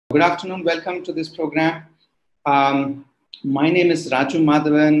Good afternoon. Welcome to this program. My name is Raju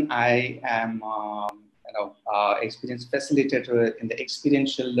Madhavan. I am, experience facilitator in the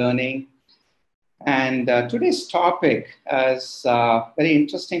experiential learning. And today's topic is a very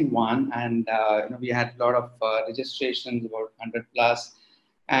interesting one. And we had a lot of registrations, about 100 plus,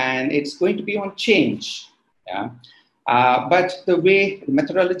 and it's going to be on change. Yeah. But the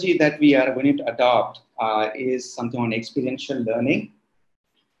methodology that we are going to adopt is something on experiential learning.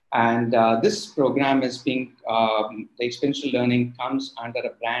 And this program is being, the experiential learning comes under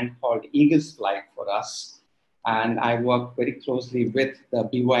a brand called Eagle's Flight for us. And I work very closely with the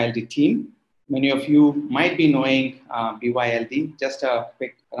BYLD team. Many of you might be knowing BYLD. Just a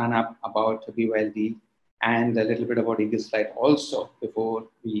quick run-up about BYLD and a little bit about Eagle's Flight also before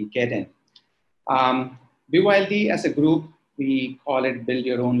we get in. BYLD as a group, we call it Build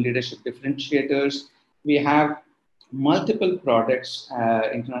Your Own Leadership Differentiators. We have multiple products,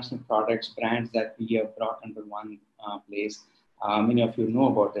 international products, brands that we have brought under one place. Many of you know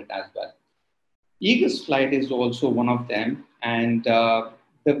about it as well. Eagle's Flight is also one of them. And the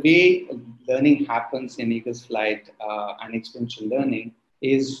way learning happens in Eagle's Flight and experiential learning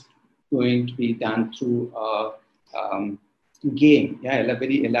is going to be done through a game, a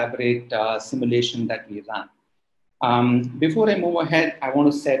very elaborate simulation that we run. Before I move ahead, I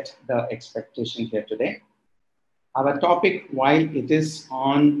want to set the expectation here today. Our topic, while it is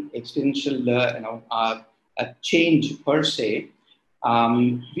on experiential, a change per se,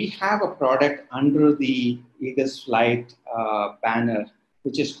 we have a product under the Eagle's Flight banner,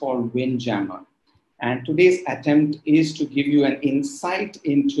 which is called Windjammer. And today's attempt is to give you an insight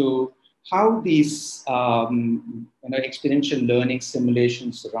into how these experiential learning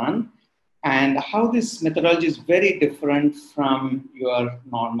simulations run and how this methodology is very different from your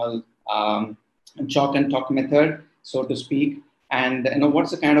normal chalk and talk method, so to speak, and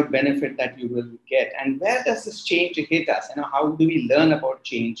what's the kind of benefit that you will get, and where does this change hit us? How do we learn about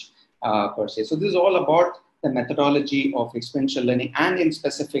change per se? So this is all about the methodology of experiential learning, and in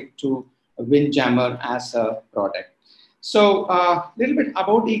specific to Windjammer as a product. So a little bit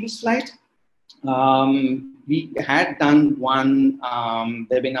about Eagle's Flight. We had done one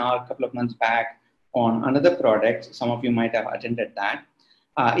webinar a couple of months back on another product. Some of you might have attended that.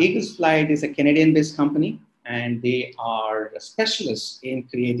 Eagle's Flight is a Canadian-based company, and they are specialists in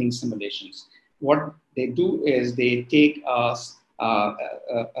creating simulations. What they do is they take a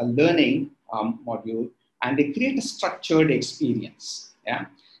learning module and they create a structured experience. Yeah,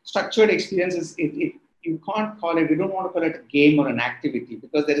 structured experience is you can't call it. We don't want to call it a game or an activity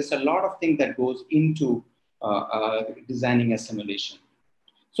because there is a lot of things that goes into designing a simulation.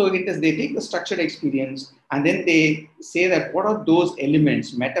 So they take the structured experience and then they say that what are those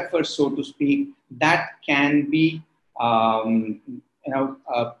elements, metaphors, so to speak, that can be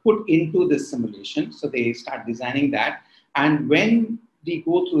put into this simulation. So they start designing that. And when we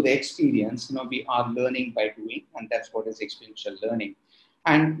go through the experience, we are learning by doing, and that's what is experiential learning.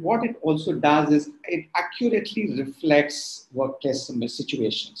 And what it also does is it accurately reflects workplace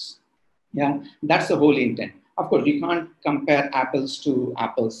situations. Yeah, that's the whole intent. Of course, we can't compare apples to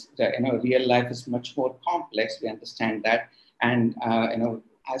apples. Real life is much more complex. We understand that, and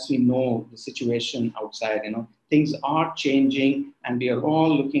as we know, the situation outside, things are changing, and we are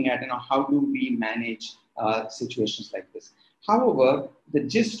all looking at, how do we manage situations like this. However, the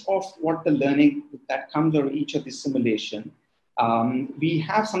gist of what the learning that comes out of each of these simulation, we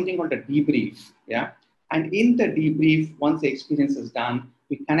have something called a debrief. Yeah, and in the debrief, once the experience is done,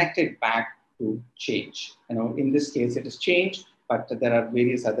 we connect it back to change. In this case, it is change, but there are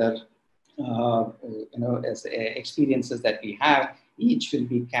various other, experiences that we have. Each will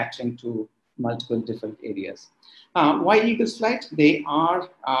be capturing to multiple different areas. Why Eagle's Flight? They are,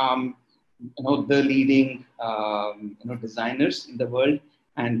 the leading, designers in the world,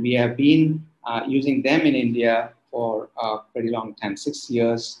 and we have been using them in India for a pretty long time, 6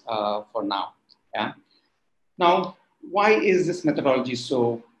 years for now. Yeah. Now, why is this methodology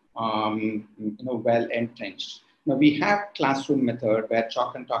so well entrenched? Now, we have classroom method where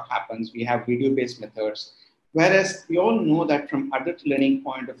chalk and talk happens. We have video-based methods. Whereas we all know that from adult learning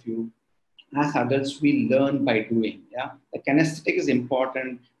point of view, as adults, we learn by doing. Yeah, the kinesthetic is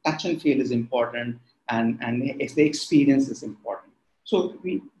important, touch and feel is important, and the experience is important. So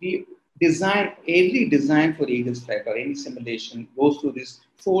we design, every design for Eagle's Flight or any simulation goes through these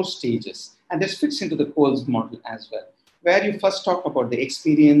 4 stages, and this fits into the Coles model as well, where you first talk about the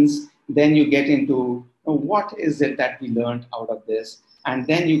experience, then you get into what is it that we learned out of this, and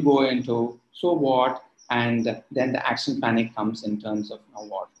then you go into so what, and then the action planning comes in terms of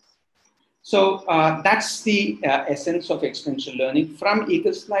what. So that's the essence of experiential learning from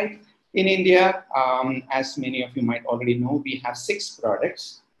Eagle Slide. In India, as many of you might already know, we have 6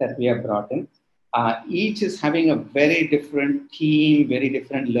 products that we have brought in. Each is having a very different theme, very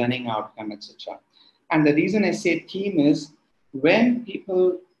different learning outcome, etc. And the reason I say theme is when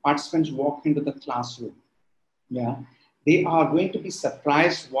participants walk into the classroom, yeah, they are going to be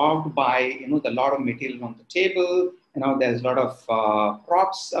surprised, wowed by the lot of material on the table. There's a lot of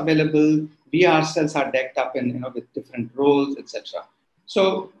props available. We ourselves are decked up in with different roles, etc.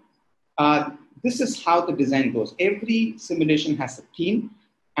 So this is how the design goes. Every simulation has a theme,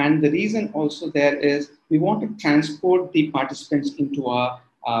 and the reason also there is we want to transport the participants into a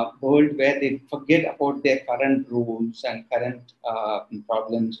world where they forget about their current rules and current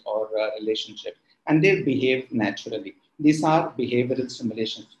problems or relationships, and they behave naturally. These are behavioral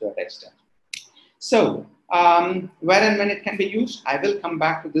simulations to that extent. So, where and when it can be used, I will come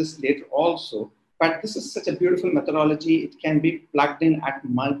back to this later also. But this is such a beautiful methodology. It can be plugged in at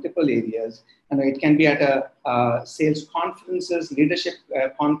multiple areas. It can be at sales conferences, leadership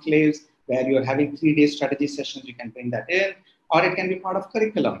conclaves, where you're having 3-day strategy sessions. You can bring that in, or it can be part of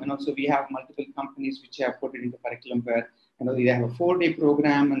curriculum. So we have multiple companies which have put it into curriculum where they have a 4-day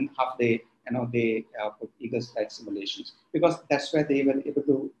program and half day. They put Eagle Slide simulations because that's where they were able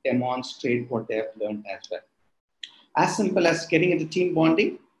to demonstrate what they have learned as well. As simple as getting into team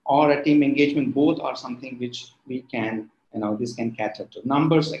bonding or a team engagement, both are something which we can, this can cater to.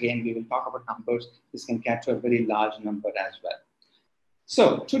 Numbers, again, we will talk about numbers. This can capture a very large number as well.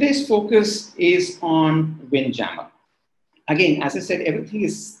 So today's focus is on Windjammer. Again, as I said, everything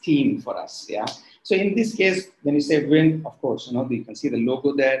is themed for us, yeah? So in this case, when you say wind, of course, you can see the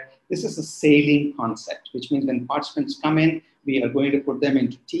logo there. This is a sailing concept, which means when participants come in, we are going to put them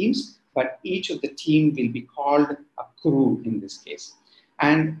into teams, but each of the team will be called a crew in this case.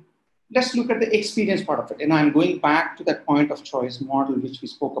 And let's look at the experience part of it. And I'm going back to that point of choice model, which we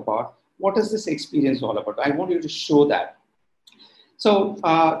spoke about. What is this experience all about? I want you to show that. So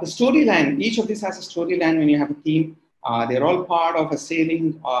the storyline, each of these has a storyline when you have a team. They're all part of a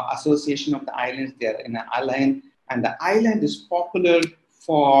sailing association of the islands. They're in an island, and the island is popular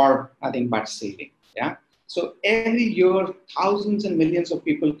for nothing but sailing. Yeah. So every year, thousands and millions of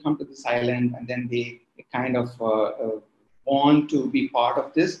people come to this island, and then they kind of want to be part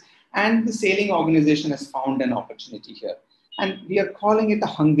of this. And the sailing organization has found an opportunity here, and we are calling it a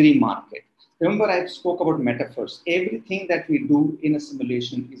hungry market. Remember, I spoke about metaphors. Everything that we do in a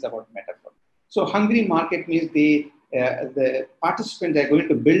simulation is about metaphor. So hungry market means the participants are going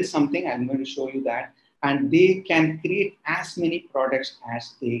to build something. I'm going to show you that. And they can create as many products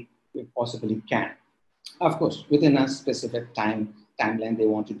as they possibly can. Of course, within a specific timeline they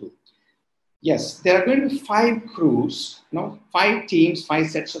want to do. Yes, there are going to be 5 crews, 5 teams, 5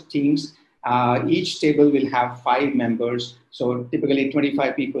 sets of teams. Each table will have 5 members. So typically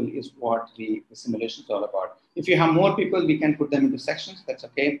 25 people is what the simulation is all about. If you have more people, we can put them into sections. That's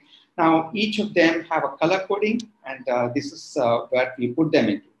okay. Now, each of them have a color coding, and this is where we put them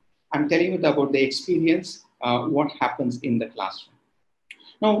into. I'm telling you about the experience, what happens in the classroom.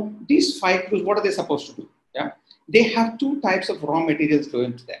 Now, these 5 crews, what are they supposed to do? Yeah, they have 2 types of raw materials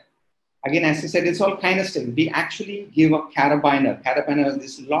going to them. Again, as I said, it's all kinesthetic. We actually give a carabiner. Carabiner is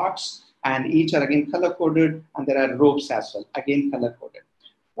these locks, and each are again color-coded, and there are ropes as well, again color-coded.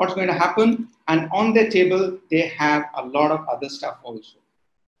 What's going to happen? And on their table, they have a lot of other stuff also,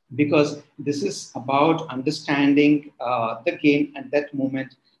 because this is about understanding the game at that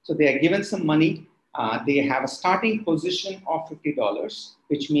moment. So they are given some money. They have a starting position of $50,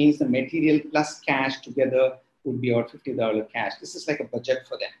 which means the material plus cash together would be about $50 cash. This is like a budget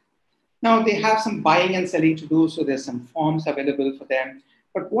for them. Now they have some buying and selling to do, so there's some forms available for them.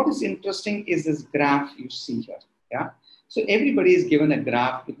 But what is interesting is this graph you see here. Yeah. So everybody is given a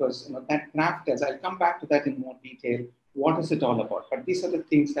graph because that graph tells. I'll come back to that in more detail. What is it all about? But these are the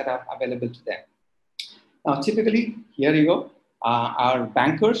things that are available to them. Now, typically, here you go. Our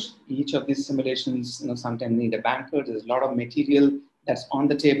bankers. Each of these simulations, sometimes need a banker. There's a lot of material that's on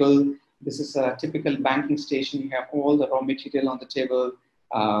the table. This is a typical banking station. You have all the raw material on the table.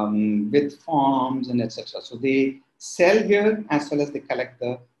 With forms and etc. So they sell here as well as they collect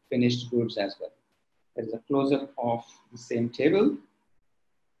the finished goods as well. There is a close-up of the same table.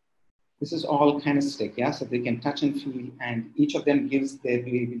 This is all kinesthetic, yeah. So they can touch and feel, and each of them will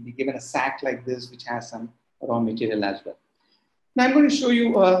be given a sack like this, which has some raw material as well. Now I'm going to show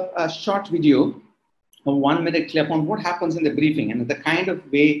you a short video, a 1-minute clip on what happens in the briefing and the kind of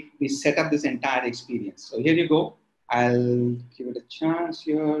way we set up this entire experience. So here you go. I'll give it a chance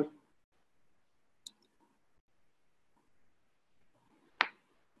here.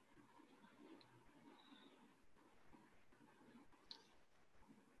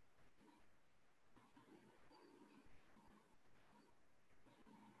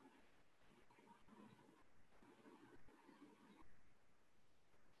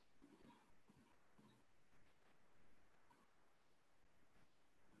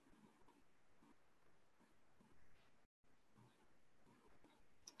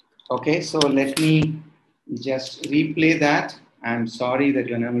 Okay, so let me just replay that. I'm sorry that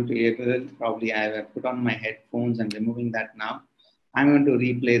you're not able to hear it. Probably I have put on my headphones and removing that now. I'm going to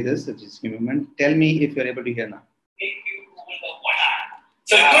replay this. Just give me a moment. Tell me if you're able to hear now.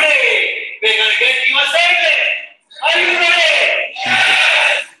 So today we're going to get you a segment. Are you ready?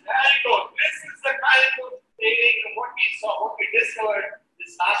 Yes. Very good. This is the kind of training what we saw, what we discovered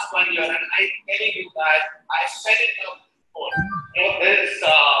this last 1 year, and I'm telling you guys, I said it before. You know, there is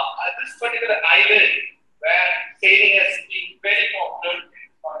this particular island where sailing has been very popular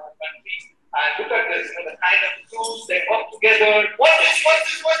in part of the countries. And look at this, you know, the kind of tools they work together. What's this?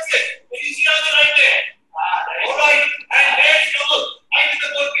 Can you see on the right there? All right. And there's the book. I did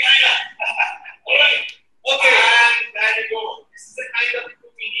the book behind us. All right. Okay. And there you go. This is the kind of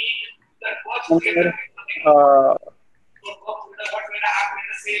tool we need that works together. What's going to happen in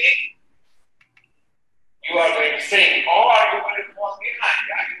the sailing? You are going to sing, or you are going to fall behind.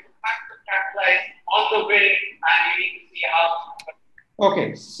 You have to capitalize on the wind, and you need to see how.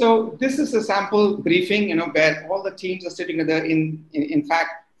 Okay, so this is a sample briefing, you know, where all the teams are sitting together. In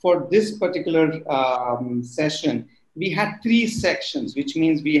fact, for this particular session, we had 3 sections, which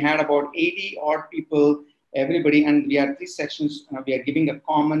means we had about 80 odd people, everybody, and we had 3 sections. We are giving a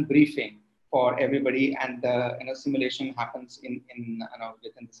common briefing for everybody, and the simulation happens within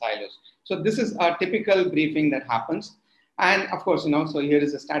the silos. So this is a typical briefing that happens, and of course, so here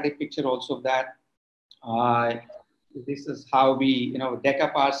is a static picture also of that. This is how we deck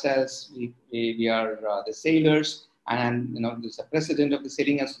up ourselves. We are the sailors, and there's a president of the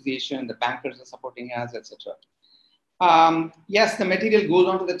sailing association. The bankers are supporting us, etc. Yes, the material goes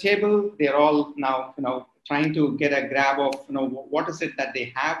onto the table. They're all now trying to get a grab of what is it that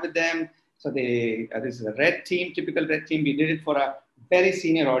they have with them. So this is a red team, typical red team. We did it for a very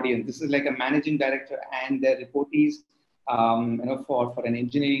senior audience. This is like a managing director and their reportees, for an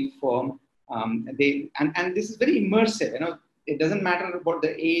engineering firm. And this is very immersive. It doesn't matter about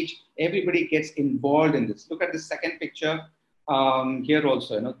the age. Everybody gets involved in this. Look at the second picture here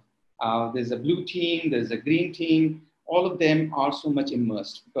also. There's a blue team, there's a green team. All of them are so much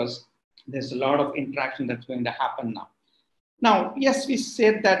immersed because there's a lot of interaction that's going to happen now. Now, yes, we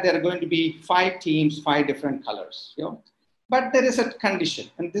said that there are going to be 5 teams, 5 different colors, but there is a condition.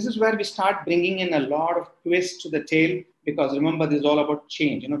 And this is where we start bringing in a lot of twists to the tale, because remember, this is all about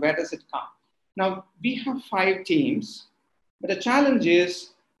change. Where does it come? Now, we have 5 teams, but the challenge is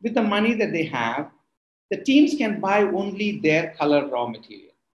with the money that they have, the teams can buy only their color raw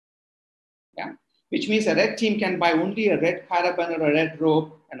material. Yeah, which means a red team can buy only a red carabiner or a red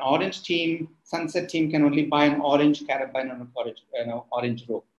rope. An orange team, sunset team, can only buy an orange carabiner or orange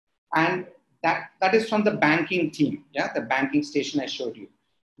rope. And that is from the banking team, the banking station I showed you.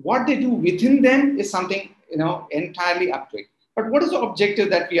 What they do within them is something entirely up to it. But what is the objective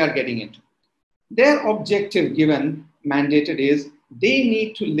that we are getting into? Their objective, given mandated, is they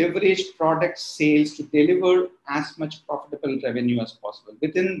need to leverage product sales to deliver as much profitable revenue as possible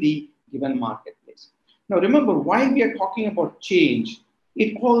within the given marketplace. Now, remember, while we are talking about change,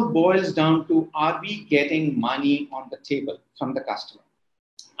 it all boils down to, are we getting money on the table from the customer?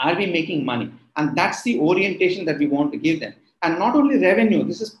 Are we making money? And that's the orientation that we want to give them. And not only revenue,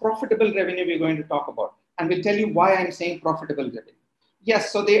 this is profitable revenue we're going to talk about. And we'll tell you why I'm saying profitable revenue.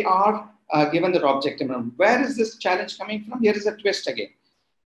 Yes, so they are given their objective. Where is this challenge coming from? Here is a twist again.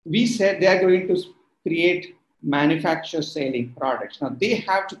 We said they are going to create manufacture sailing products. Now they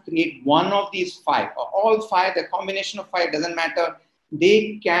have to create one of these 5, or all 5, the combination of 5, doesn't matter.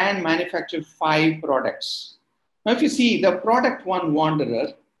 They can manufacture 5 products. Now, if you see the product 1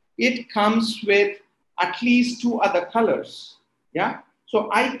 Wanderer, it comes with at least 2 other colors. Yeah. So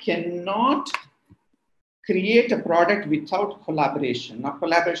I cannot create a product without collaboration. Now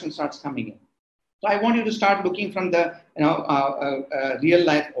collaboration starts coming in. So I want you to start looking from the real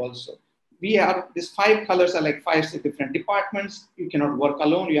life also. These 5 colors are like 5 different departments. You cannot work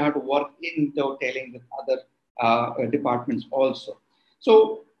alone. You have to work in detailing with other departments also.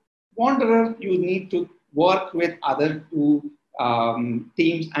 So Wanderer, you need to work with other 2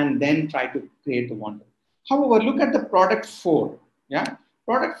 teams and then try to create the Wanderer. However, look at the product 4. Yeah,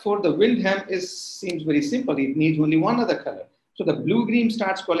 product 4, the Windjammer, seems very simple. It needs only 1 other color. So the blue-green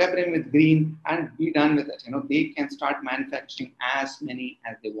starts collaborating with green and be done with it. They can start manufacturing as many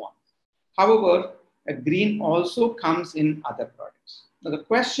as they want. However, a green also comes in other products. Now the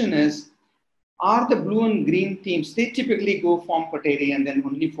question is, are the blue and green teams, they typically go form coterie and then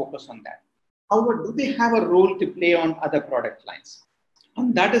only focus on that. However, do they have a role to play on other product lines?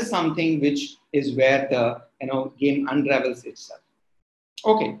 And that is something which is where the game unravels itself.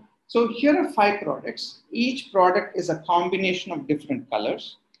 Okay, so here are 5 products. Each product is a combination of different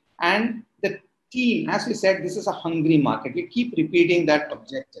colors, And the team, as we said, this is a hungry market. We keep repeating that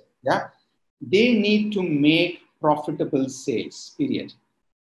objective. Yeah, they need to make profitable sales, period.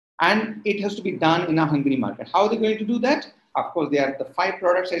 And it has to be done in a hungry market. How are they going to do that? Of course, they are the 5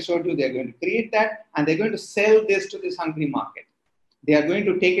 products I showed you. They're going to create that and they're going to sell this to this hungry market. They are going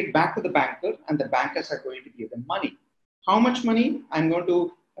to take it back to the banker and the bankers are going to give them money. How much money? I'm going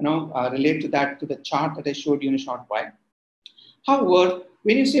to relate to that to the chart that I showed you in a short while. However,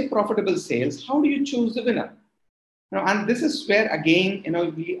 when you say profitable sales, how do you choose the winner? And this is where again,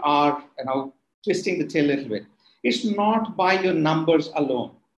 we are, twisting the tail a little bit. It's not by your numbers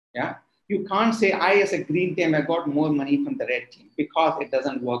alone. Yeah, you can't say I, as a green team, I got more money from the red team, because it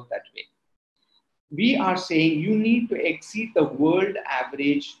doesn't work that way. We are saying you need to exceed the world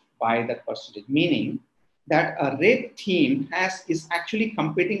average by that percentage, meaning that a red team is actually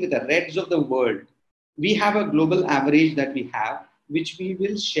competing with the reds of the world. We have a global average that we have, which we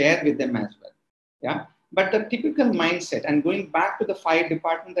will share with them as well. Yeah. But the typical mindset, and going back to the 5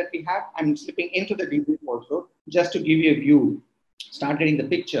 departments that we have, I'm slipping into the debrief also, just to give you a view, start getting the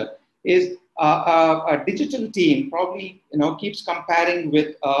picture, is a digital team probably keeps comparing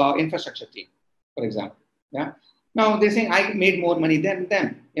with infrastructure team, for example. Yeah. Now they're saying I made more money than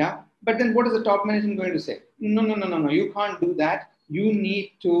them. Yeah. But then what is the top management going to say? No, you can't do that. You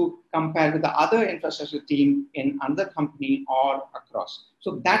need to compare with the other infrastructure team in another company or across.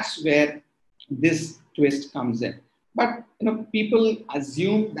 So that's where this twist comes in. But people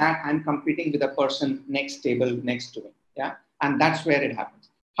assume that I'm competing with a person next table next to me. Yeah. And that's where it happens.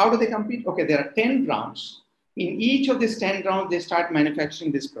 How do they compete? Okay, there are 10 rounds. In each of these 10 rounds, they start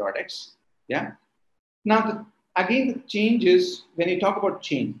manufacturing these products. Yeah. Now, again, the change is when you talk about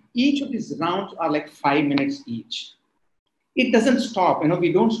change, each of these rounds are like 5 minutes each. It doesn't stop.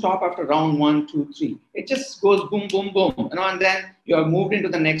 We don't stop after round 1, 2, 3. It just goes boom, boom, boom. And then you are moved into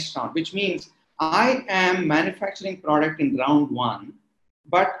the next round, which means I am manufacturing product in round 1,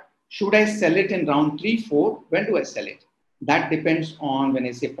 but should I sell it in round 3, 4? When do I sell it? That depends on, when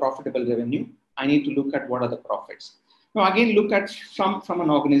I say profitable revenue, I need to look at what are the profits. Now, again, look at from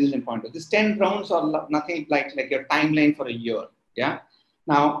an organization point of view. These 10 rounds are nothing like your timeline for a year. Yeah.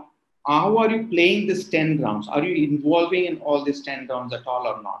 Now, how are you playing these 10 rounds? Are you involving in all these 10 rounds at all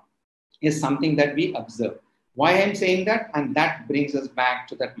or not? Is something that we observe. Why I'm saying that? And that brings us back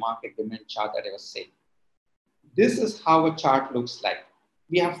to that market demand chart that I was saying. This is how a chart looks like.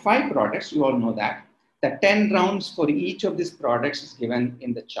 We have 5 products. You all know that. The 10 rounds for each of these products is given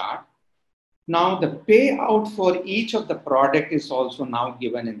in the chart. Now, the payout for each of the product is also now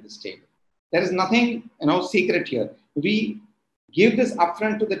given in this table. There is nothing, secret here. We give this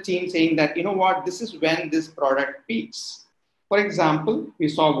upfront to the team saying that, what, this is when this product peaks. For example, we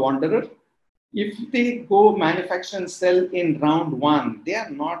saw Wanderer. If they go manufacture and sell in round 1, they are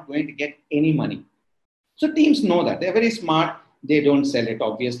not going to get any money. So teams know that. They're very smart. They don't sell it,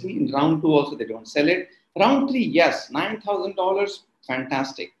 obviously. In round 2 also, they don't sell it. Round 3, yes, $9,000,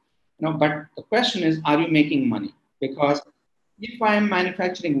 fantastic. But the question is, are you making money? Because if I am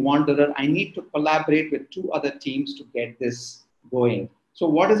manufacturing Wanderer, I need to collaborate with 2 other teams to get this going. So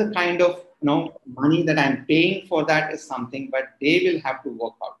what is the kind of money that I'm paying for that is something, but they will have to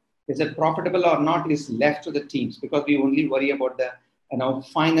work out. Is it profitable or not is left to the teams, because we only worry about the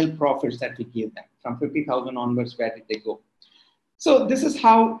final profits that we give them. From 50,000 onwards, where did they go? So this is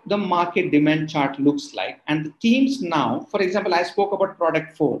how the market demand chart looks like. And the teams now, for example, I spoke about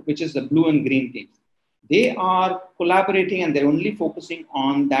product 4, which is the blue and green teams. They are collaborating and they're only focusing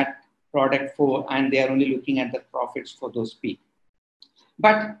on that product 4, and they are only looking at the profits for those people.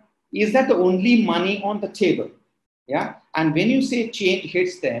 But is that the only money on the table? Yeah. And when you say change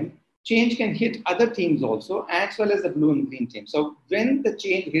hits them, change can hit other teams also, as well as the blue and green team. So when the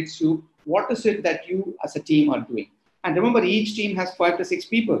change hits you, what is it that you as a team are doing? And remember, each team has 5 to 6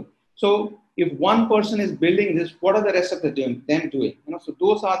 people. So if one person is building this, what are the rest of them doing? So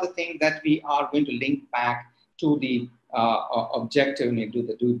those are the things that we are going to link back to the objective when we do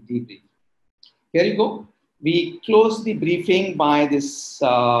the debrief. Here you go. We close the briefing by this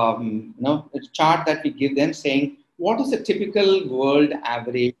chart that we give them saying, what is a typical world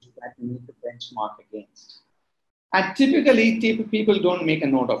average that you need to benchmark against? And typically, people don't make a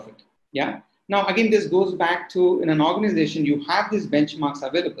note of it. Yeah. Now, again, this goes back to, in an organization, you have these benchmarks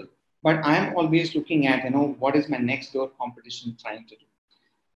available, but I'm always looking at, what is my next door competition trying to do?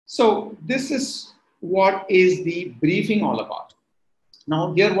 So this is what is the briefing all about.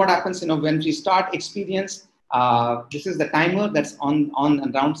 Now, here what happens, when we start experience, this is the timer that's on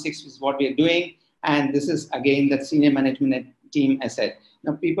round 6 is what we are doing. And this is, again, that senior management team, I said.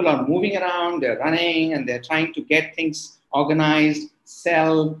 Now, people are moving around, they're running, and they're trying to get things organized.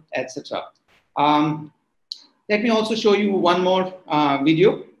 sell, etc. Let me also show you one more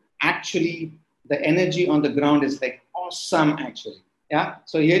video. Actually, the energy on the ground is like awesome, actually. Yeah.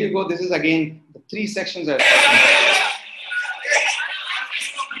 So here you go. This is again the 3 sections I was talking about.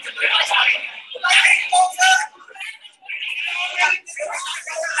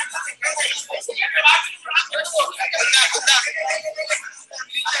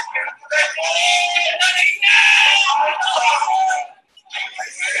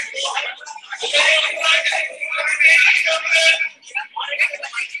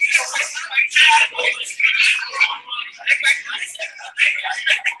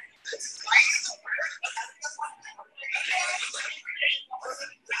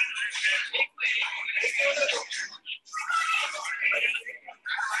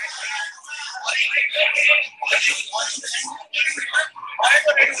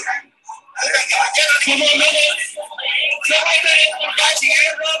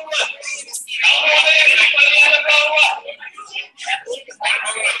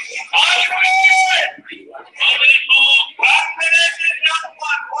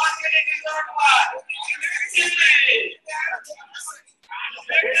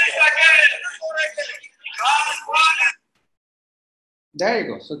 There you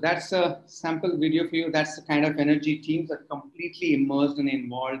go. So that's a sample video for you. That's the kind of energy teams are completely immersed and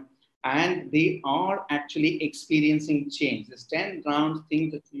involved, and they are actually experiencing change. There's 10 rounds,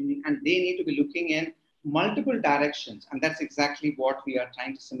 things are changing, and they need to be looking in multiple directions. And that's exactly what we are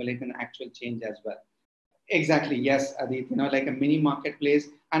trying to simulate in actual change as well. Exactly. Yes, Adit, like a mini marketplace.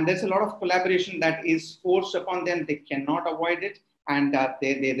 And there's a lot of collaboration that is forced upon them. They cannot avoid it. And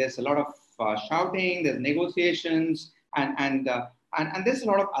there's a lot of shouting, there's negotiations, and there's a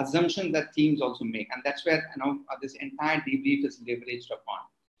lot of assumptions that teams also make. And that's where, this entire debrief is leveraged upon.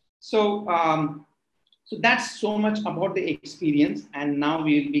 So that's so much about the experience. And now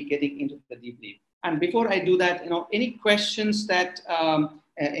we will be getting into the debrief. And before I do that, any questions that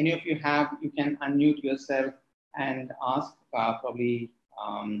any of you have, you can unmute yourself and ask probably,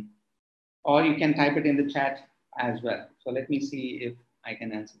 or you can type it in the chat as well. So let me see if I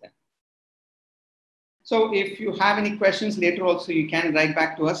can answer that. So if you have any questions later also, you can write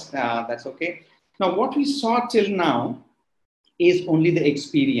back to us. That's okay. Now, what we saw till now is only the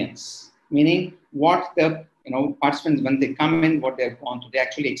experience, meaning what the participants, when they come in, what they've gone to, they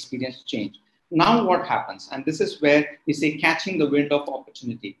actually experience change. Now what happens? And this is where we say catching the wind of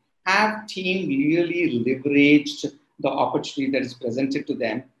opportunity. Have team really leveraged the opportunity that is presented to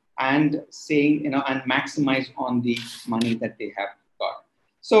them and saying, and maximize on the money that they have got.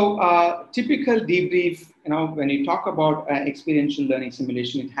 So typical debrief, when you talk about experiential learning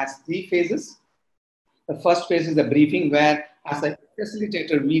simulation, it has 3 phases. The first phase is the briefing, where as a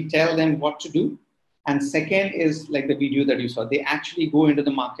facilitator, we tell them what to do. And second is like the video that you saw. They actually go into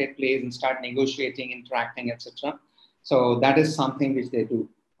the marketplace and start negotiating, interacting, etc. So that is something which they do.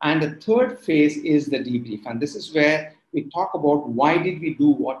 And the third phase is the debrief. And this is where we talk about why did we do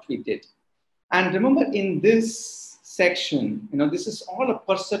what we did. And remember, in this section, this is all a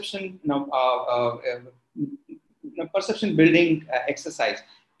perception, perception building exercise.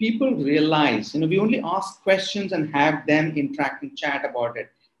 People realize, we only ask questions and have them interact and chat about it.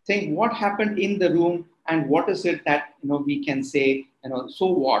 Think what happened in the room and what is it that we can say, so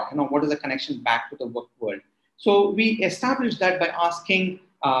what is the connection back to the work world. So we established that by asking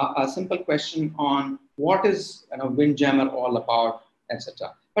a simple question on what is Windjammer all about,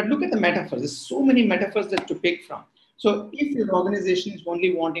 etc. But look at the metaphors. There's so many metaphors that to pick from. So if your organization is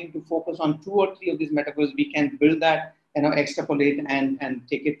only wanting to focus on 2 or 3 of these metaphors, we can build that, extrapolate and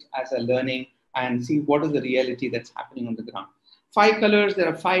take it as a learning and see what is the reality that's happening on the ground. 5 colors, there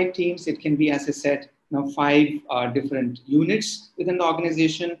are 5 teams. It can be, as I said, 5 different units within the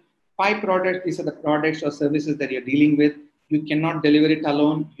organization. 5 products, these are the products or services that you're dealing with. You cannot deliver it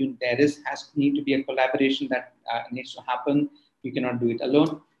alone. There need to be a collaboration that needs to happen. You cannot do it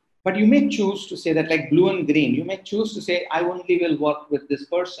alone. But you may choose to say that, like blue and green, you may choose to say, I only will work with this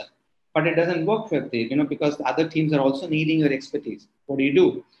person. But it doesn't work with it, because the other teams are also needing your expertise. What do you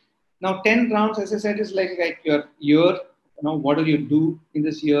do? Now, 10 rounds, as I said, is like your year. What do you do in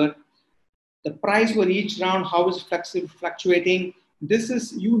this year? The price for each round, how is fluctuating? This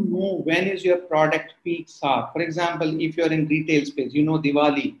is, when is your product peaks are. For example, if you're in retail space,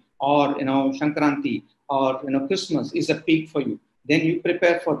 Diwali or, Shankranti or, Christmas is a peak for you. Then you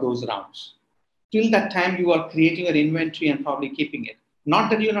prepare for those rounds. Till that time, you are creating your inventory and probably keeping it. Not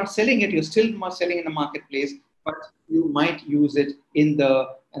that you're not selling it, you're still selling in the marketplace, but you might use it in the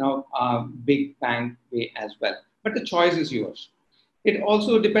big bang way as well. But the choice is yours. It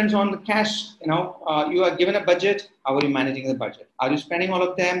also depends on the cash. You are given a budget. How are you managing the budget? Are you spending all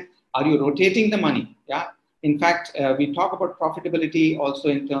of them? Are you rotating the money? Yeah. In fact, we talk about profitability also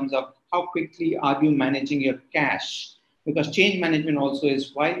in terms of how quickly are you managing your cash? Because change management also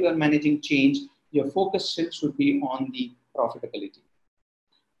is while you are managing change, your focus still should be on the profitability.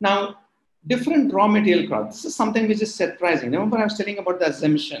 Now, different raw material costs. This is something which is surprising. Remember, I was telling about the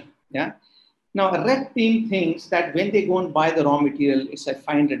assumption. Yeah. Now, a red team thinks that when they go and buy the raw material, it's like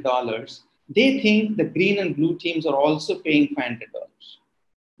 $500. They think the green and blue teams are also paying $500.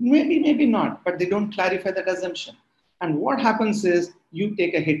 Maybe, maybe not, but they don't clarify that assumption. And what happens is you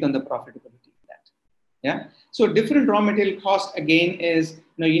take a hit on the profitability of that. Yeah. So different raw material cost again is,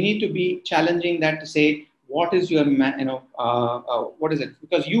 you need to be challenging that to say, what is your, what is it?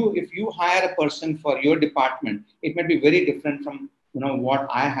 Because if you hire a person for your department, it might be very different from, what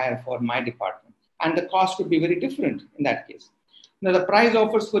I hire for my department. And the cost could be very different in that case. Now, the price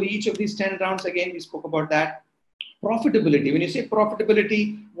offers for each of these 10 rounds, again, we spoke about that. Profitability. When you say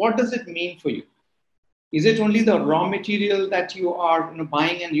profitability, what does it mean for you? Is it only the raw material that you are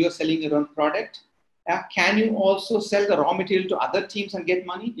buying and you're selling your own product? Can you also sell the raw material to other teams and get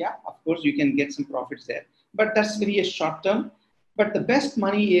money? Yeah, of course, you can get some profits there. But that's very a short term. But the best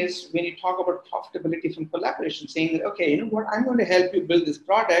money is when you talk about profitability from collaboration, saying that, okay, you know what, I'm going to help you build this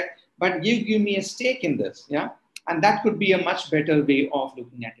product, but you give me a stake in this. Yeah. And that could be a much better way of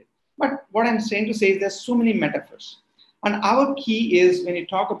looking at it. But what I'm saying to say is there's so many metaphors. And our key is when you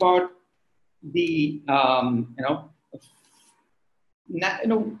talk about the,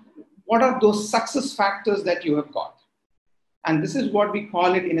 what are those success factors that you have got? And this is what we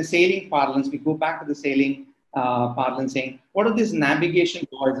call it in a sailing parlance. We go back to the sailing parlance saying, what are these navigation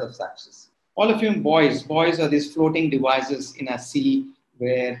buoys of success? All of you buoys are these floating devices in a sea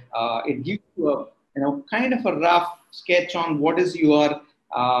where it gives you a, kind of a rough sketch on what is your,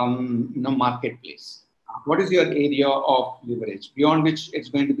 marketplace. What is your area of leverage beyond which it's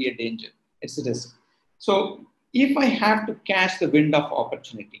going to be a danger? It's a risk. So if I have to catch the wind of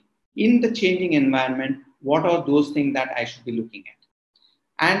opportunity in the changing environment, what are those things that I should be looking at?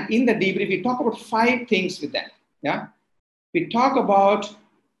 And in the debrief, we talk about 5 things with them. Yeah, we talk about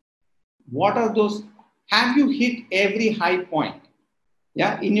what are those. Have you hit every high point?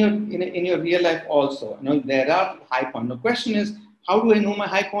 Yeah, in your real life also. There are high points. The question is, how do I know my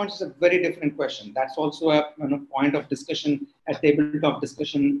high points? Is a very different question. That's also a point of discussion, a tabletop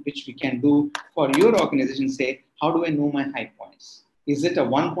discussion, which we can do for your organization. Say, how do I know my high points? Is it a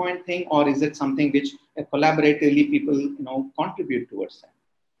 1-point thing, or is it something which collaboratively people contribute towards that?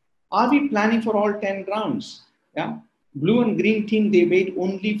 Are we planning for all 10 rounds? Yeah, blue and green team, they wait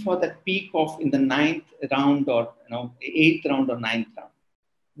only for that peak of in the 9th round or 8th round or 9th round.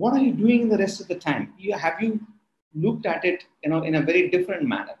 What are you doing in the rest of the time? Have you looked at it in a very different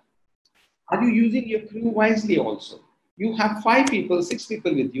manner? Are you using your crew wisely also? You have 5 people, 6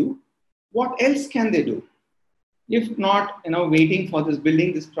 people with you. What else can they do? If not, waiting for this,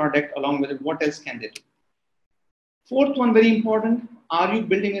 building this product along with it, what else can they do? 4th one, very important. Are you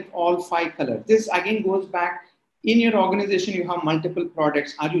building it all 5 colors? This again goes back. In your organization, you have multiple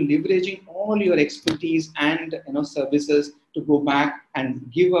products. Are you leveraging all your expertise and services to go back and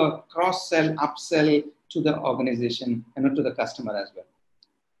give a cross-sell, upsell to the organization and to the customer as well?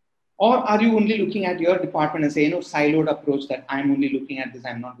 Or are you only looking at your department and say, siloed approach that I'm only looking at this,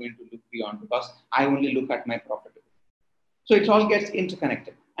 I'm not going to look beyond because I only look at my profit. So it all gets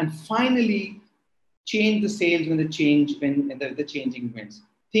interconnected. And finally, change the sales when the changing winds.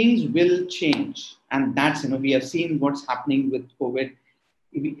 Things will change. And that's, we have seen what's happening with COVID.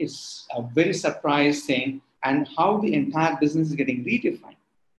 It's a very surprising and how the entire business is getting redefined.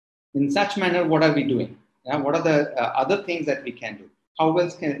 In such manner, what are we doing? Yeah, what are the other things that we can do? How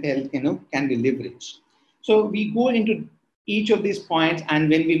else can we leverage? So we go into each of these points, and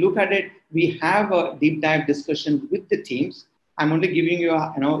when we look at it, we have a deep dive discussion with the teams. I'm only giving you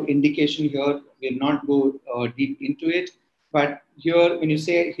a indication here. We'll not go deep into it, but here when you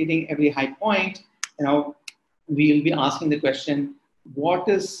say hitting every high point, we'll be asking the question: what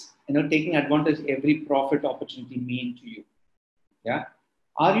is taking advantage every profit opportunity mean to you? Yeah,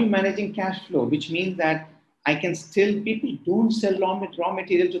 are you managing cash flow, which means that I can still, people don't sell raw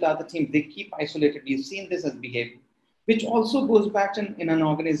material to the other team. They keep isolated. We've seen this as behavior, which also goes back in an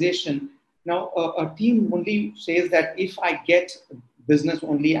organization. Now, a team only says that if I get business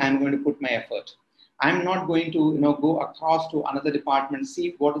only, I'm going to put my effort. I'm not going to, go across to another department,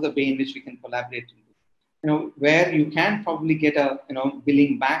 see what is the way in which we can collaborate. Where you can probably get a,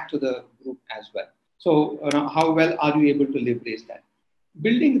 billing back to the group as well. So, how well are you able to leverage that?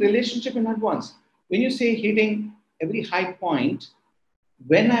 Building relationship in advance. When you say hitting every high point,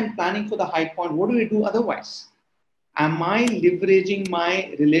 When I'm planning for the high point, what do I do otherwise? Am I leveraging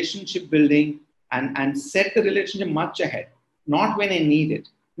my relationship building and set the relationship much ahead, not when I need it?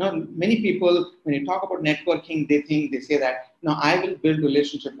 Now, many people, when you talk about networking, they say that, no, I will build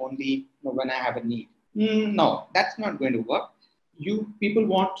relationship only, when I have a need. No, that's not going to work. People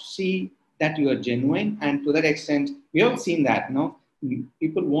want to see that you are genuine, and to that extent, we have seen that.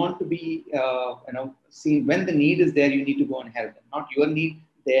 People want to be, seen when the need is there. You need to go and help them, not your need,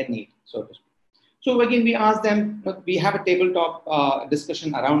 their need, so to speak. So again, we ask them, we have a tabletop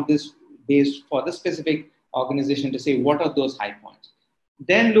discussion around this based for the specific organization to say what are those high points.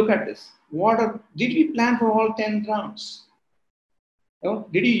 Then look at this. Did we plan for all 10 rounds?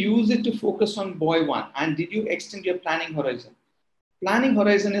 Did you use it to focus on boy one? And did you extend your planning horizon? Planning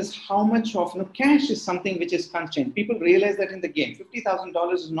horizon is how much of cash is something which is constrained. People realize that in the game,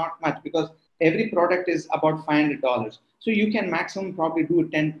 $50,000 is not much because every product is about $500. So you can maximum probably do a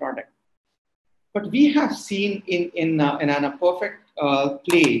 10 product. But we have seen in a perfect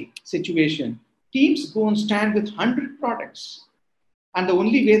play situation, teams go and stand with 100 products. And the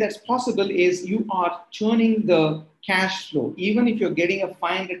only way that's possible is you are churning the cash flow. Even if you're getting a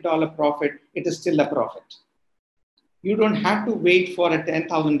 $500 profit, it is still a profit. You don't have to wait for a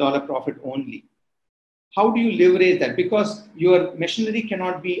 $10,000 profit only. How do you leverage that? Because your machinery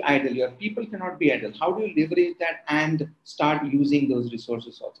cannot be idle, your people cannot be idle. How do you leverage that and start using those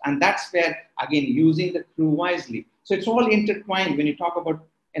resources also? And that's where, again, using the crew wisely. So it's all intertwined when you talk about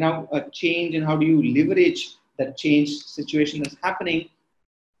a change and how do you leverage that change situation that's happening.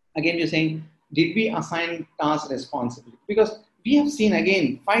 Again, you're saying, did we assign task responsibility? Because we have seen,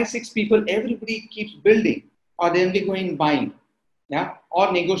 again, 5-6 people, everybody keeps building, or they're only going buying,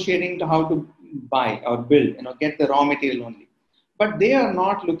 or negotiating to how to buy or build, get the raw material only. But they are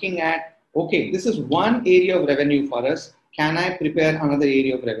not looking at, okay, this is one area of revenue for us. Can I prepare another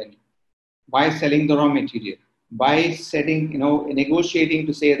area of revenue by selling the raw material, by setting, negotiating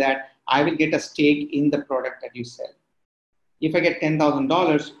to say that I will get a stake in the product that you sell. If I get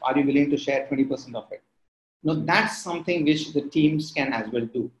 $10,000, are you willing to share 20% of it? That's something which the teams can as well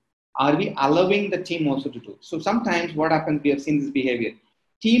do. Are we allowing the team also to do? So sometimes what happens, we have seen this behavior.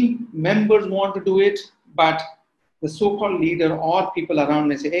 Team members want to do it, but the so-called leader or people around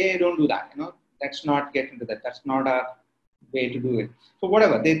may say, hey, don't do that. Let's not get into that. That's not a way to do it. So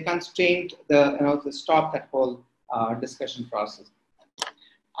whatever, they constrained to stop that whole discussion process.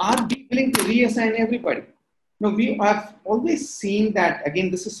 Are we willing to reassign everybody? We have always seen that,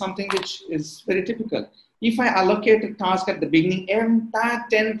 again, this is something which is very typical. If I allocate a task at the beginning, entire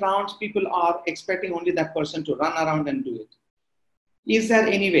 10 rounds, people are expecting only that person to run around and do it. Is there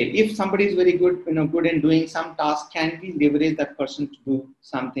any way, if somebody is very good, good in doing some task, can we leverage that person to do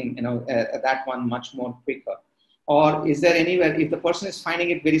something, that one much more quicker? Or is there anywhere, if the person is finding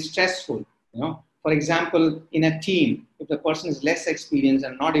it very stressful, for example, in a team, if the person is less experienced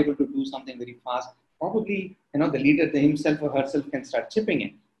and not able to do something very fast, probably, the leader himself or herself can start chipping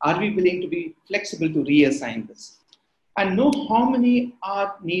in. Are we willing to be flexible to reassign this? And know how many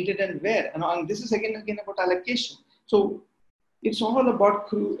are needed and where. And this is again about allocation. So it's all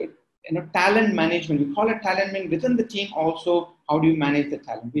about talent management. We call it talent management. Within the team also, how do you manage the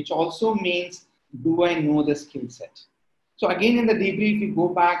talent? Which also means, do I know the skill set? So again, in the debrief, we go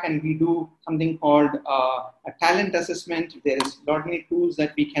back and we do something called a talent assessment. There is a lot many tools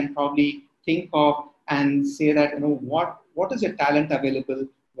that we can probably think of and say that, what is your talent available?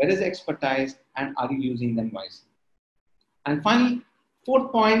 Where is the expertise? And are you using them wisely? And finally,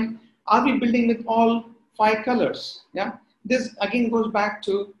 fourth point, are we building with all 5 colors? Yeah. This again goes back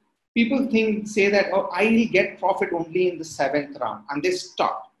to, people say that, oh, I will get profit only in the 7th round, and they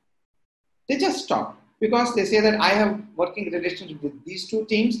stop. They just stop because they say that I have working relationship with these 2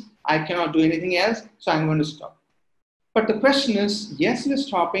 teams. I cannot do anything else, so I'm going to stop. But the question is, yes, you're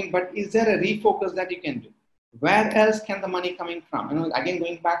stopping, but is there a refocus that you can do? Where else can the money coming from? Again,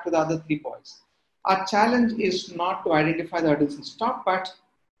 going back to the other 3 points. Our challenge is not to identify the hurdles and stop, but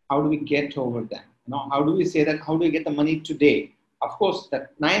how do we get over them? How do we say that? How do we get the money today? Of course,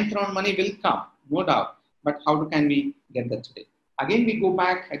 that 9th round money will come, no doubt. But how can we get that today? Again, we go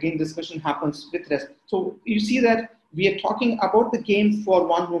back. Again, discussion happens with rest. So you see that we are talking about the game for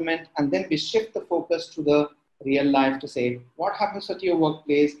one moment, and then we shift the focus to the real life to say, what happens at your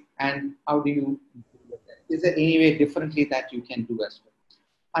workplace, and how do you do that? Is there any way differently that you can do as well?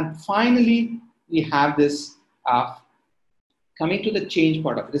 And finally, we have this coming to the change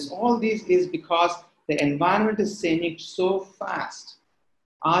part of this. All this is because the environment is changing so fast.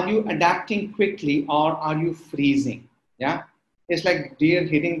 Are you adapting quickly or are you freezing? Yeah, it's like deer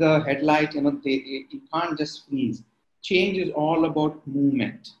hitting the headlight. You can't just freeze. change is all about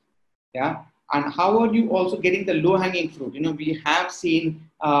movement. Yeah. And how are you also getting the low hanging fruit? We have seen,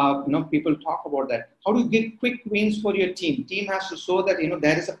 people talk about that. How do you get quick wins for your team? Team has to show that,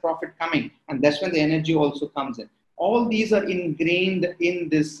 there is a profit coming, and that's when the energy also comes in. All these are ingrained in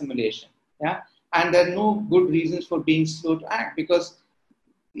this simulation. Yeah. And there are no good reasons for being slow to act, because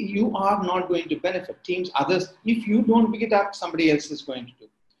you are not going to benefit teams, others. If you don't pick it up, somebody else is going to do.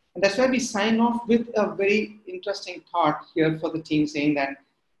 And that's why we sign off with a very interesting thought here for the team, saying that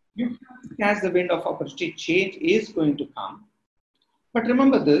you have to catch the wind of opportunity. Change is going to come. But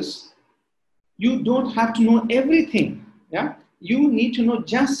remember this, you don't have to know everything. Yeah, you need to know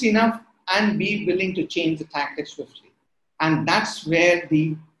just enough and be willing to change the tactics swiftly. And that's where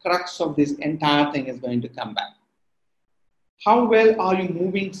the crux of this entire thing is going to come back. How well are you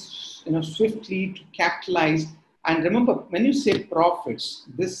moving swiftly to capitalize? And remember, when you say profits,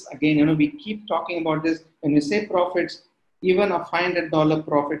 this again, we keep talking about this. When you say profits, even a $500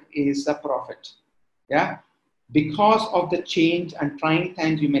 profit is a profit. Yeah, because of the change and trying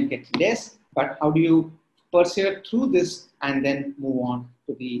times, you may get less, but how do you persevere through this and then move on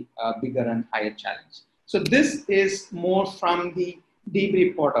to the bigger and higher challenge? So this is more from the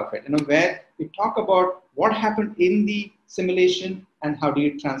debrief part of it, where we talk about what happened in the simulation and how do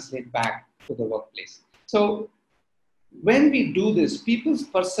you translate back to the workplace. So when we do this, people's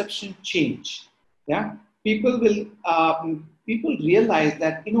perception change. Yeah, people realize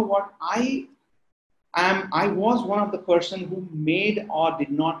that, I was one of the person who made or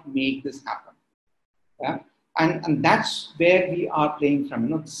did not make this happen. Yeah, and that's where we are playing from.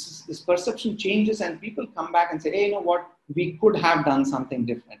 This perception changes, and people come back and say, hey, we could have done something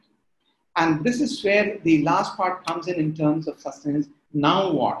differently. And this is where the last part comes in terms of sustenance.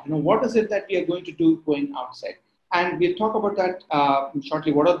 Now what? What is it that we are going to do going outside? And we'll talk about that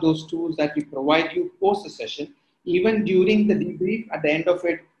shortly. What are those tools that we provide you post the session? Even during the debrief, at the end of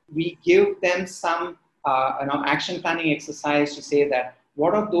it, we give them some action planning exercise to say that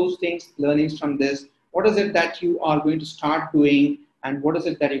what are those things, learnings from this? What is it that you are going to start doing? And what is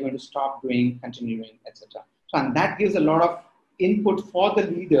it that you're going to stop doing, continuing, etc. So, and that gives a lot of input for the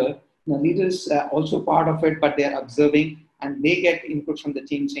leader. The leader is also part of it, but they're observing, and they get input from the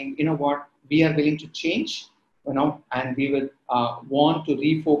team saying, we are willing to change, and we will want to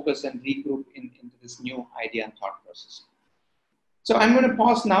refocus and regroup into this new idea and thought process. So I'm going to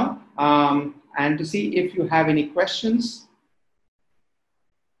pause now and to see if you have any questions.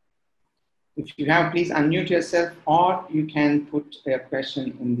 If you have, please unmute yourself, or you can put a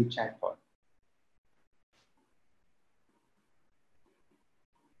question in the chat box.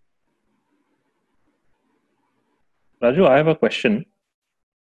 Raju, I have a question.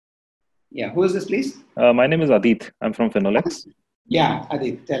 Yeah, who is this, please? My name is Adit. I'm from Finolex. Yeah,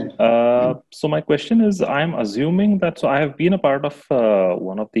 Adit, tell me. So my question is, I'm assuming that, so I have been a part of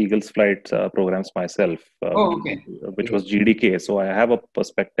one of the Eagles Flight programs myself, which was GDK. So I have a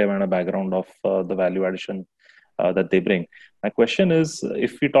perspective and a background of the value addition that they bring. My question is,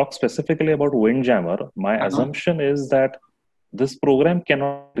 if we talk specifically about Windjammer, my assumption is that this program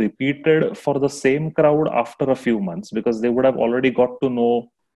cannot be repeated for the same crowd after a few months, because they would have already got to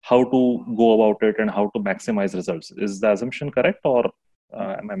know how to go about it and how to maximize results. Is the assumption correct, or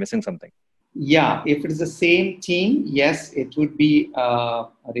am I missing something? Yeah, if it is the same team, yes, it would be a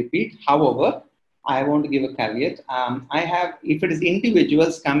repeat. However, I want to give a caveat. If it is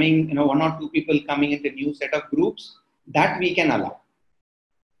individuals coming, one or two people coming into a new set of groups, that we can allow.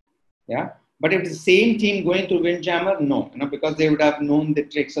 Yeah. But if it's the same team going to Windjammer, no, because they would have known the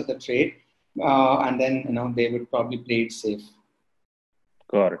tricks of the trade, and then, they would probably play it safe.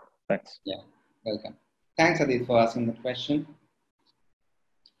 Got it. Thanks. Yeah, welcome. Thanks, Adit, for asking the question.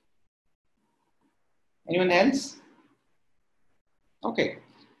 Anyone else? Okay.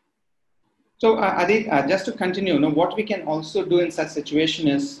 So, Adit, just to continue, what we can also do in such situation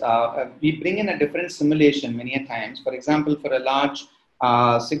is we bring in a different simulation many a times. For example, for a large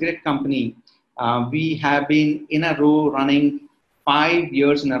cigarette company, we have been in a row running 5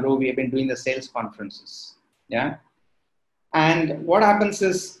 years in a row. We have been doing the sales conferences. Yeah. And what happens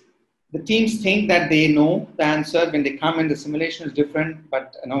is the teams think that they know the answer. When they come in, the simulation is different,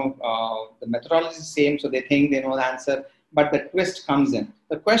 but the methodology is the same. So they think they know the answer, but the twist comes in.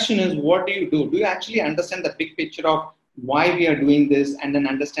 The question is, what do? Do you actually understand the big picture of why we are doing this, and then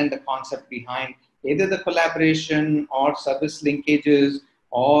understand the concept behind either the collaboration or service linkages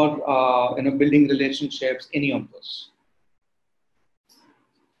or building relationships, any of those?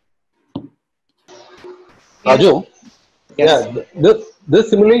 Raju, yes. Yeah, this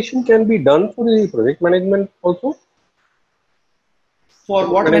simulation can be done for the project management also? For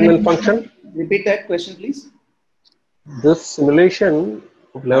what management function? Repeat that question, please. this simulation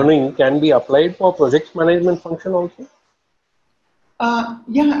of learning can be applied for project management function also?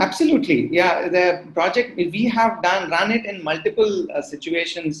 Yeah, absolutely. Yeah, the project we have run it in multiple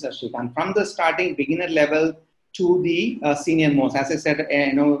situations, Shrikant, from the starting beginner level to the senior most. As I said,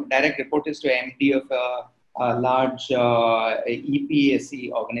 direct report is to MD of a large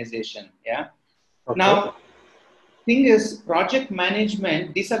EPSC organization. Yeah. Okay. Now, thing is, project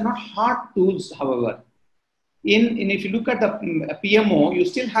management. These are not hard tools, however. If you look at the PMO, you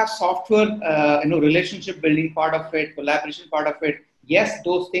still have software, relationship building part of it, collaboration part of it. Yes,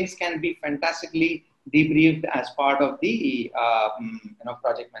 those things can be fantastically debriefed as part of the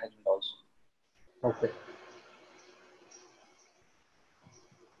project management also. Okay.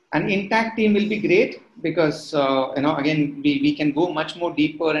 An intact team will be great because again we can go much more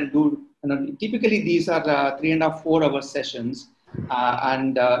deeper and do. Typically these are 3.5 4 hour sessions.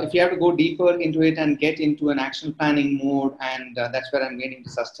 And if you have to go deeper into it and get into an action planning mode, and that's where I'm getting to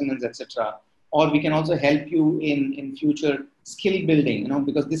sustenance, etc. Or we can also help you in future skill building,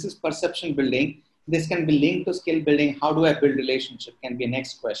 because this is perception building. This can be linked to skill building. How do I build relationship? Can be a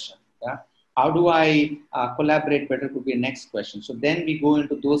next question. Yeah. How do I collaborate better? Could be a next question. So then we go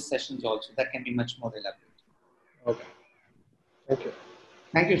into those sessions also. That can be much more elaborate. Okay. Thank you.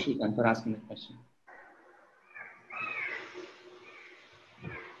 Thank you, Shrikant, for asking the question.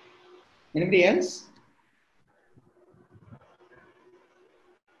 Anybody else?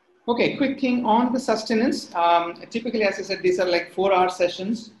 Okay, quick thing on the sustenance. Typically, as I said, these are like 4-hour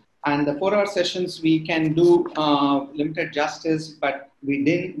sessions. And the 4-hour sessions, we can do limited justice, but we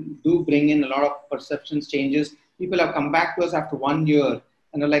didn't do bring in a lot of perceptions changes. People have come back to us after 1 year,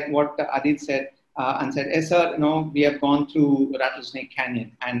 like what Adit said, and said, yes, sir, we have gone through Rattlesnake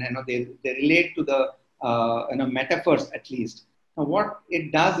Canyon, and they relate to the metaphors at least. Now, what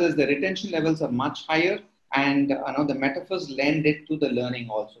it does is the retention levels are much higher, and the metaphors lend it to the learning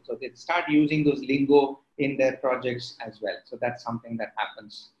also. So they start using those lingo in their projects as well. So that's something that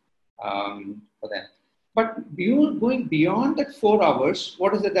happens for them. But going beyond that 4 hours,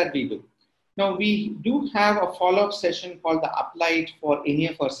 what is it that we do? Now, we do have a follow-up session called the Apply It for any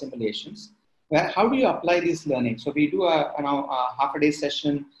of our simulations. Where how do you apply this learning? So we do a half-a-day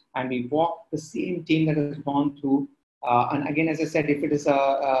session, and we walk the same team that has gone through. And again, as I said, if it is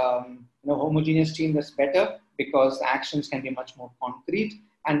a homogeneous team, that's better because actions can be much more concrete,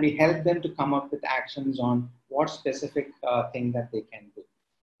 and we help them to come up with actions on what specific thing that they can do.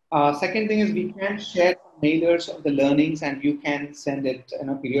 Second thing is we can share mailers of the learnings, and you can send it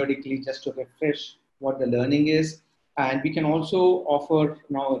periodically just to refresh what the learning is. And we can also offer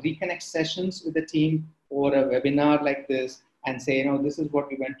reconnect sessions with the team or a webinar like this and say, this is what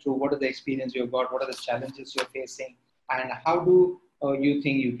we went through, what are the experience you've got, what are the challenges you're facing, and how do you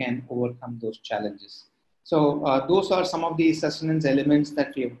think you can overcome those challenges. So those are some of the sustenance elements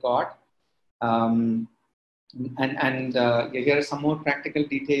that we have got. Here are some more practical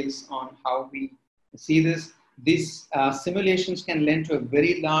details on how we see this. These simulations can lend to a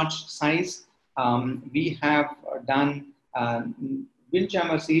very large size. We have done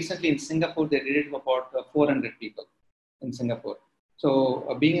Windjammer recently in Singapore. They did it for about 400 people in Singapore.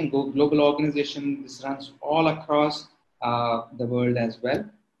 So being a global organization, this runs all across the world as well.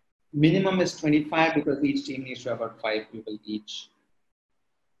 Minimum is 25 because each team needs to have about 5 people each.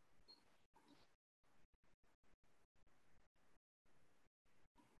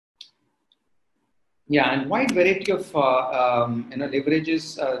 Yeah, and wide variety of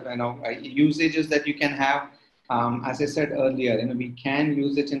leverages, usages that you can have. As I said earlier, we can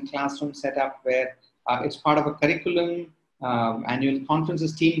use it in classroom setup where it's part of a curriculum. Annual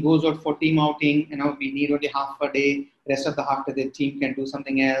conferences, team goes out for team outing. We need only half a day. Rest of the half day, the team can do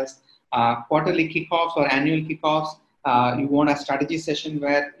something else. Quarterly kickoffs or annual kickoffs. You want a strategy session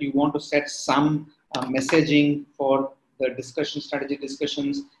where you want to set some messaging for the strategy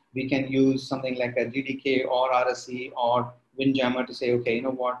discussions. We can use something like a GDK or RSC or Windjammer to say, okay,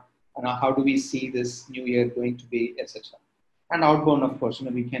 what, how do we see this new year going to be, etc. And outbound, of course,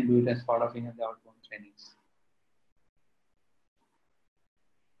 we can do it as part of the outbound trainings.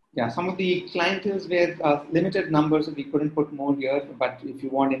 Yeah, some of the clienteles were limited numbers, so we couldn't put more here, but if you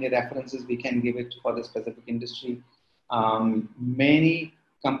want any references, we can give it for the specific industry. Many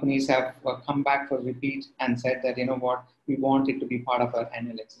companies have come back for repeat and said that, we want it to be part of our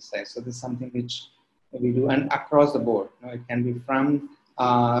annual exercise. So this is something which we do, and across the board. It can be from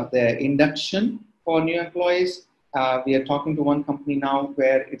the induction for new employees. We are talking to one company now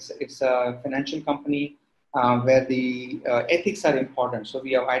where it's a financial company where the ethics are important. So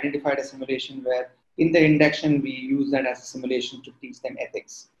we have identified a simulation where in the induction, we use that as a simulation to teach them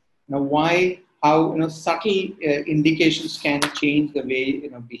ethics. Now, why how subtle indications can change the way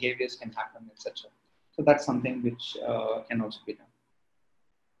behaviors can happen, etc. So that's something which can also be done.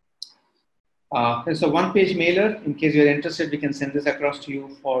 There's a one-page mailer. In case you're interested, we can send this across to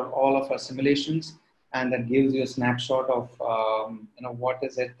you for all of our simulations, and that gives you a snapshot of what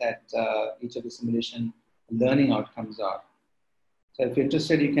is it that each of the simulation learning outcomes are. So if you're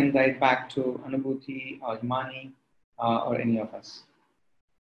interested, you can write back to Anubhuti or Himani or any of us.